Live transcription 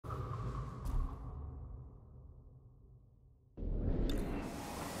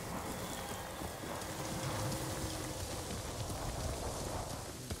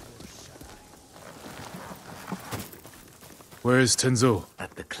Where is Tenzo?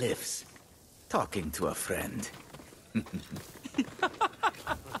 At the cliffs, talking to a friend. I've had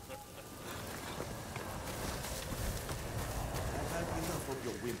enough of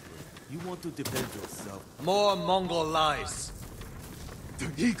your whimpering. You want to defend yourself? More Mongol lies. The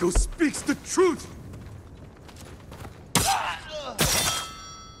eagle speaks the truth!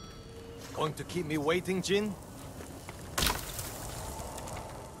 Going to keep me waiting, Jin?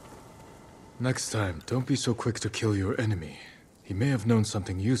 Next time, don't be so quick to kill your enemy. He may have known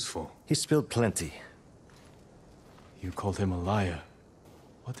something useful. He spilled plenty. You called him a liar.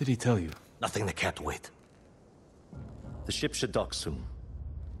 What did he tell you? Nothing that can't wait. The ship should dock soon.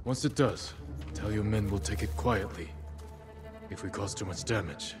 Once it does, tell your men we'll take it quietly. If we cause too much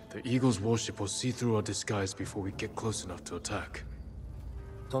damage, the Eagle's warship will see through our disguise before we get close enough to attack.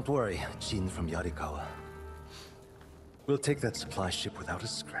 Don't worry, Jin from Yarikawa. We'll take that supply ship without a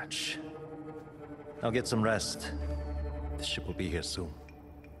scratch. Now get some rest. The ship will be here soon.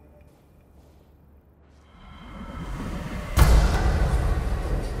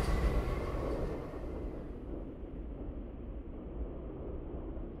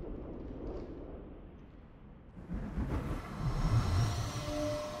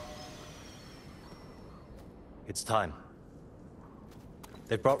 It's time.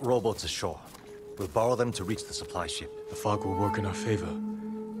 They've brought rowboats ashore. We'll borrow them to reach the supply ship. The fog will work in our favor.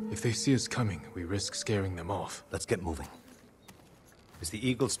 If they see us coming, we risk scaring them off. Let's get moving. Is the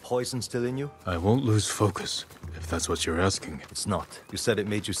Eagle's poison still in you? I won't lose focus, if that's what you're asking. It's not. You said it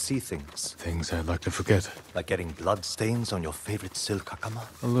made you see things. Things I'd like to forget. Like getting blood stains on your favorite silk hakama?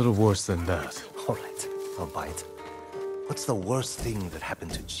 A little worse than that. All right, I'll buy it. What's the worst thing that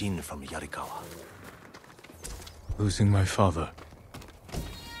happened to Jin from Yarikawa? Losing my father.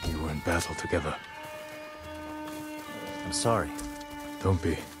 We were in battle together. I'm sorry. Don't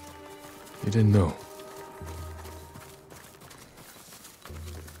be. You didn't know.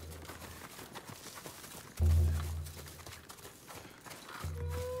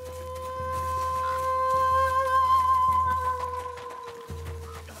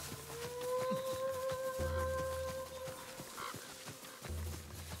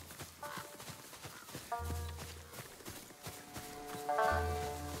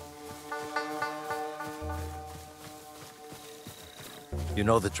 You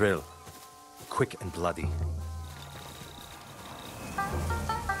know the drill. Quick and bloody.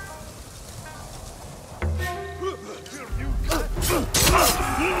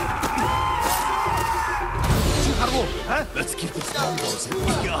 Let's keep these Mongols in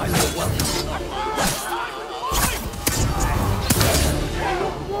Iki Island well.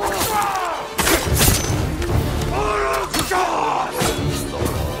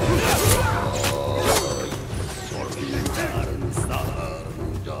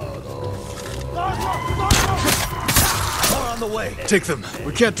 On the way. Take them.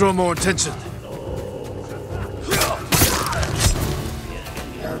 We can't draw more attention.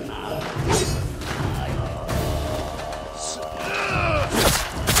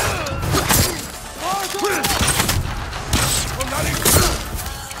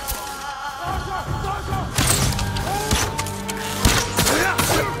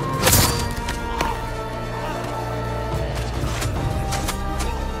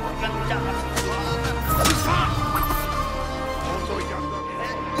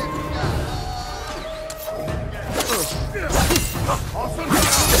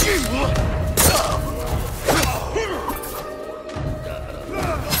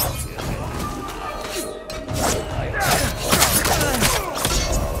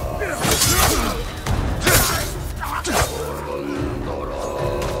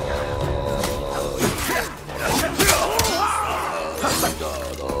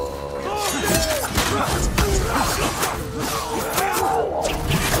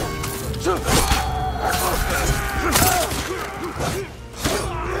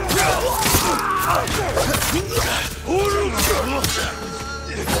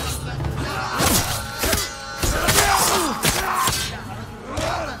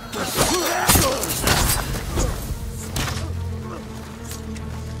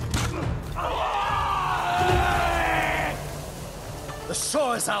 The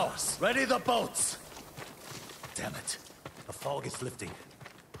shore is ours. Ready the boats. Damn it. The fog is lifting.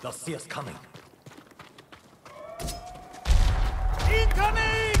 They'll see us coming.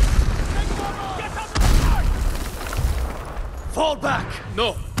 Incoming! Get out of the fort! Fall back!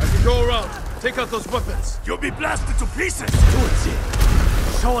 No, I can go around. Take out those weapons. You'll be blasted to pieces! Do it, Jin.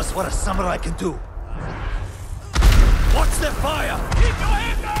 Show us what a samurai can do. Watch their fire! Keep your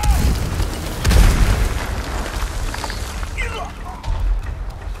head down!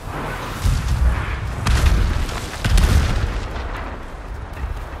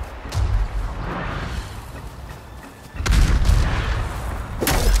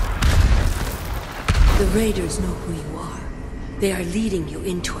 Raiders know who you are. They are leading you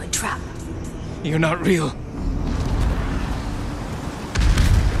into a trap. You're not real.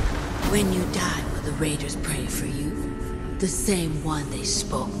 When you die, will the Raiders pray for you? The same one they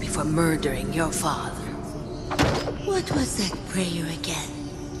spoke before murdering your father. What was that prayer again?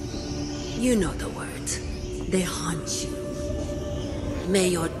 You know the words. They haunt you. May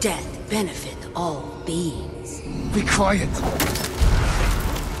your death benefit all beings. Be quiet!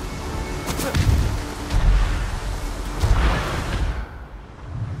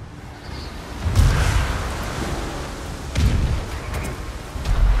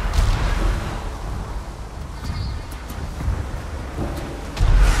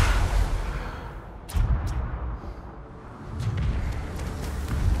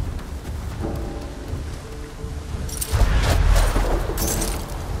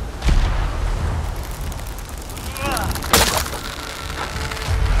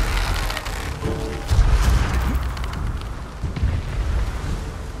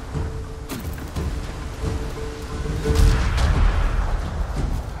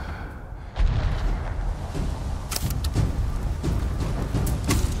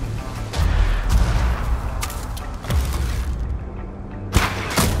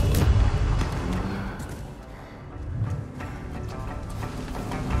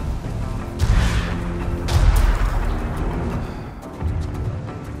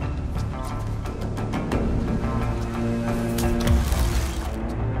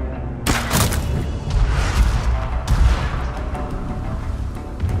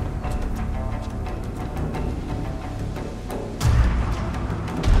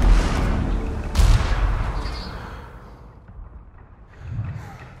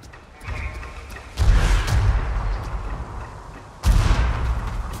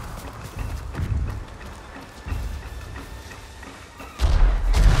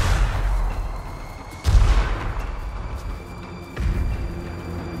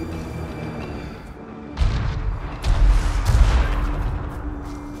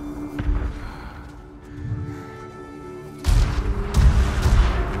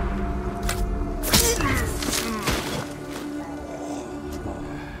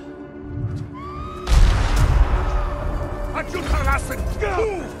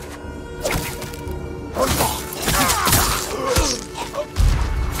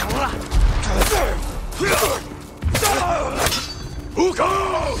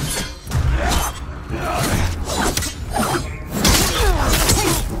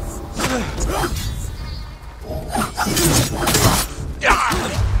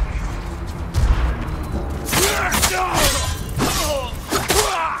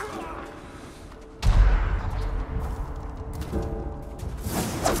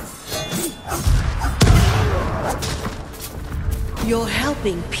 You're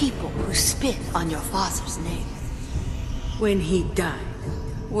helping people who spit on your father's name. When he died,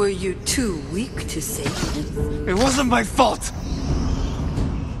 were you too weak to save him? It wasn't my fault!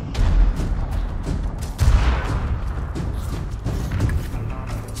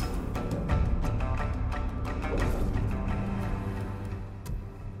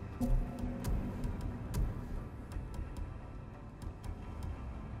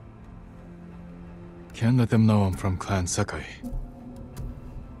 Can't let them know I'm from Clan Sakai.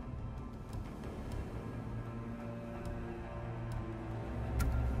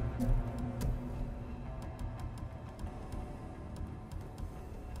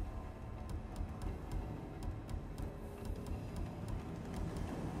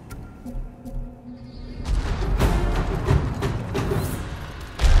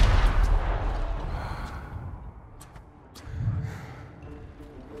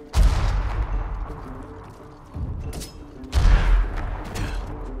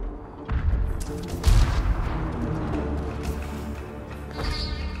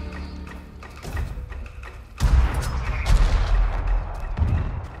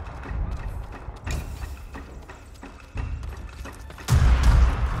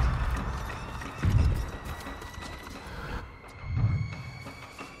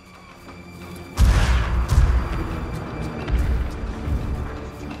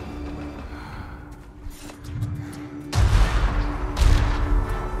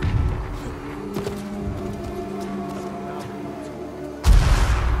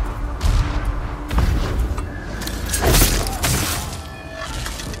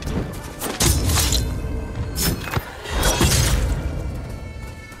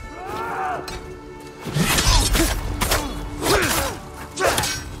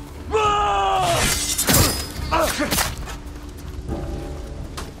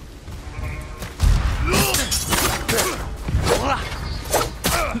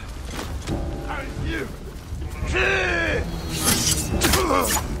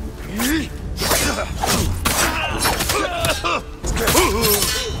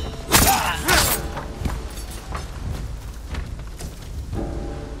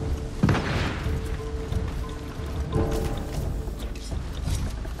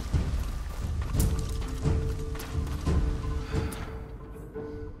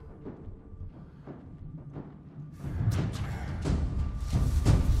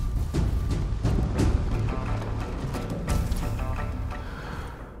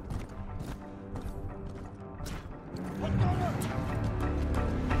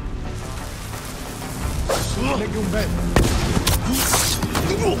 Make you bed.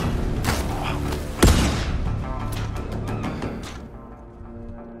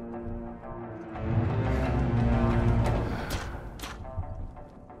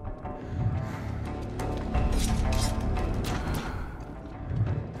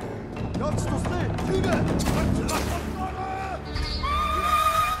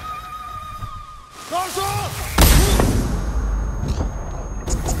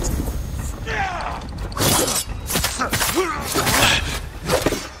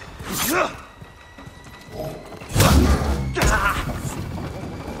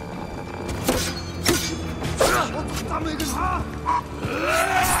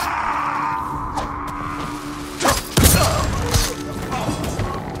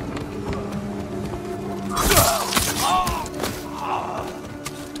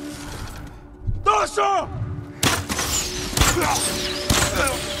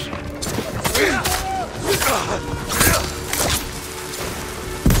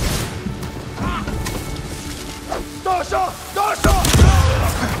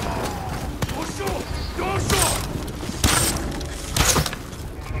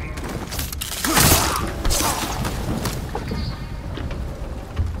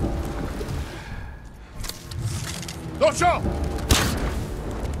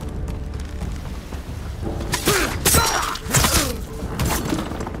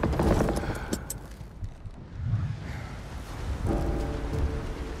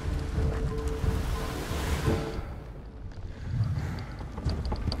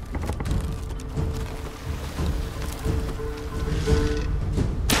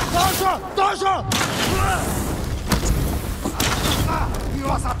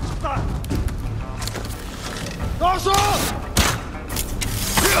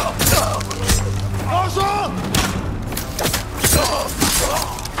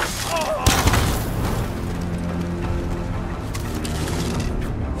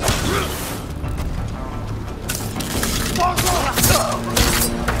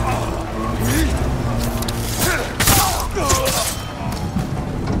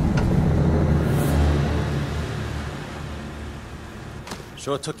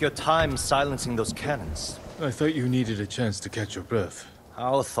 Sure took your time silencing those cannons. I thought you needed a chance to catch your breath.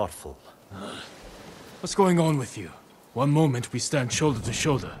 How thoughtful. What's going on with you? One moment we stand shoulder to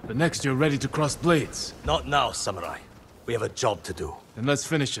shoulder, the next you're ready to cross blades. Not now, Samurai. We have a job to do. Then let's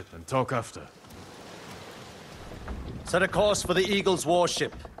finish it and talk after. Set a course for the Eagle's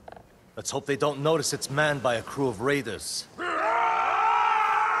warship. Let's hope they don't notice it's manned by a crew of raiders.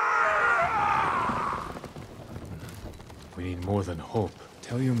 We need more than hope.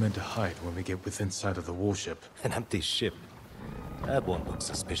 Tell your men to hide when we get within sight of the warship. An empty ship. That won't look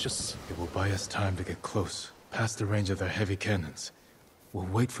suspicious. It will buy us time to get close, past the range of their heavy cannons. We'll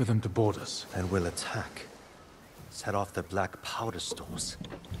wait for them to board us. Then we'll attack. Set off their black powder stores.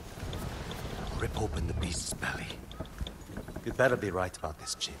 Rip open the beast's belly. You'd better be right about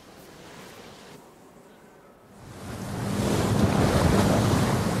this, Jin.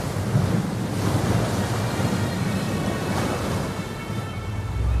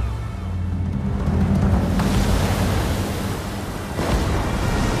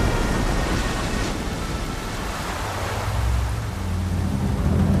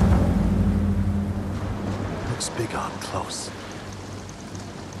 Looks big up close.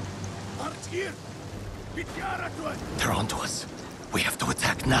 They're onto us. We have to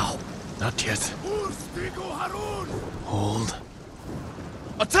attack now. Not yet. Hold.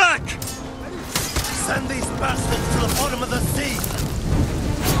 Attack! Send these bastards to the bottom of the sea!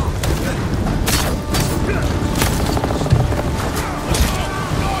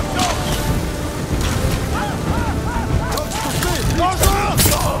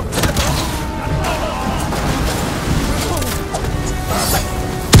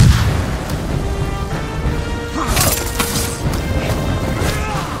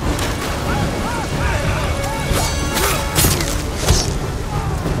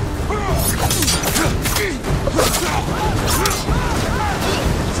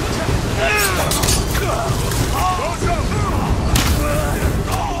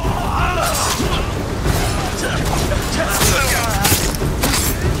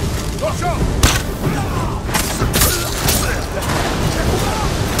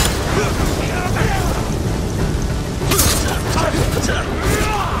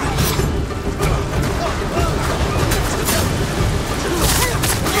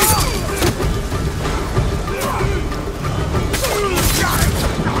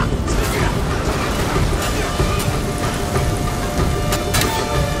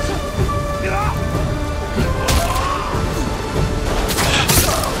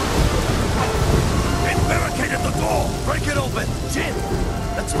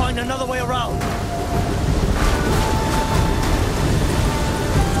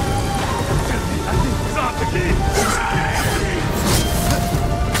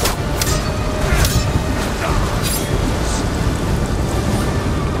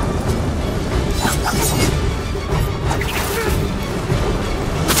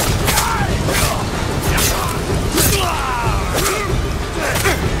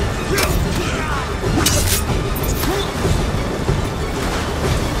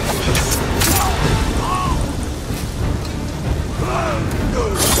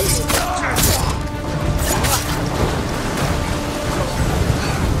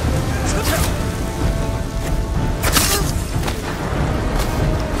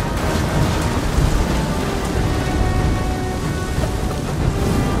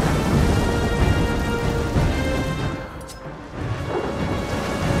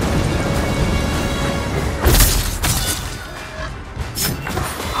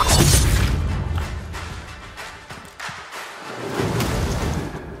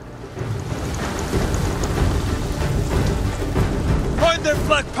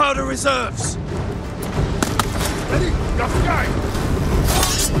 black powder reserves! Ready? Got the guy!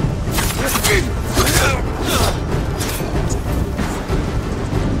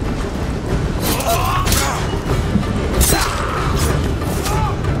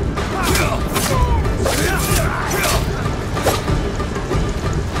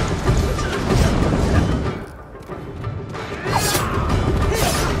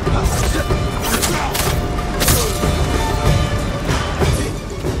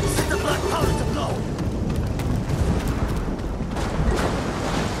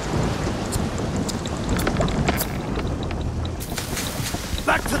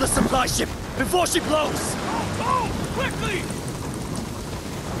 Back to the supply ship before she blows! Oh, quickly!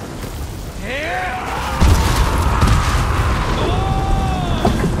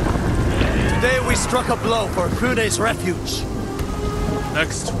 Today we struck a blow for Fune's refuge.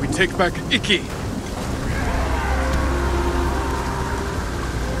 Next, we take back Iki.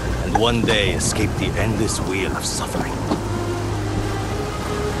 And one day escape the endless wheel of suffering.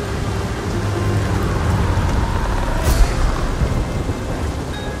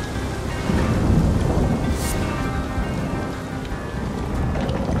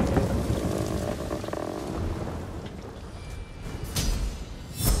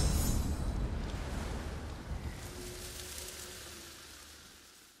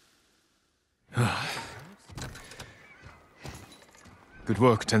 Good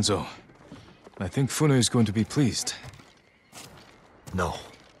work, Tenzo. I think Fune is going to be pleased. No.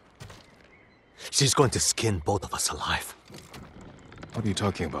 She's going to skin both of us alive. What are you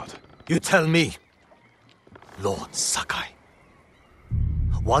talking about? You tell me, Lord Sakai.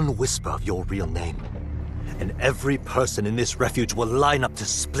 One whisper of your real name, and every person in this refuge will line up to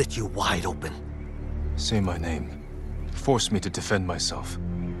split you wide open. Say my name. Force me to defend myself.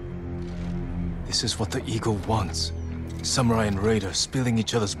 This is what the Eagle wants. Samurai and Raider spilling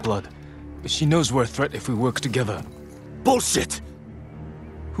each other's blood. She knows we're a threat if we work together. Bullshit!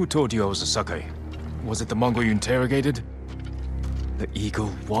 Who told you I was a Sakai? Was it the Mongol you interrogated? The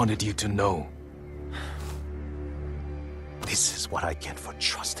Eagle wanted you to know. This is what I get for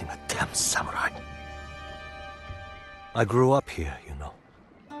trusting a damn samurai. I grew up here, you know.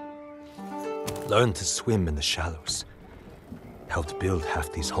 Learned to swim in the shallows. Helped build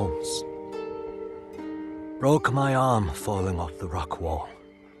half these homes. Broke my arm falling off the rock wall,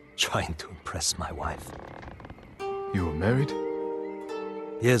 trying to impress my wife. You were married?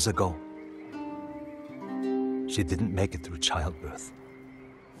 Years ago. She didn't make it through childbirth.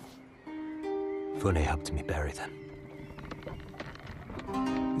 Fune helped me bury them.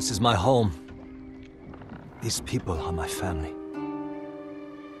 This is my home. These people are my family.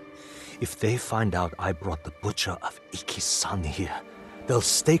 If they find out I brought the butcher of Iki's son here, they'll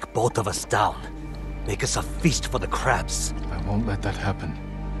stake both of us down. Make us a feast for the crabs. I won't let that happen.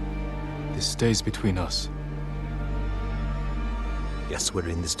 This stays between us. Guess we're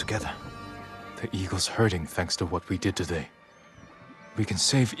in this together. The Eagle's hurting thanks to what we did today. We can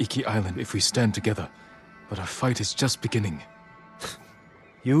save Iki Island if we stand together, but our fight is just beginning.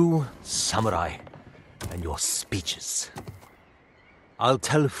 You, samurai, and your speeches. I'll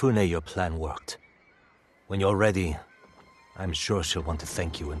tell Fune your plan worked. When you're ready, I'm sure she'll want to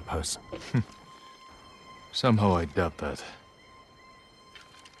thank you in person. Somehow I doubt that.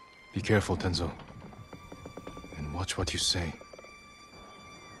 Be careful, Tenzo. And watch what you say.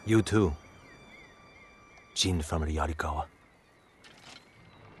 You too. Jin from Yarikawa.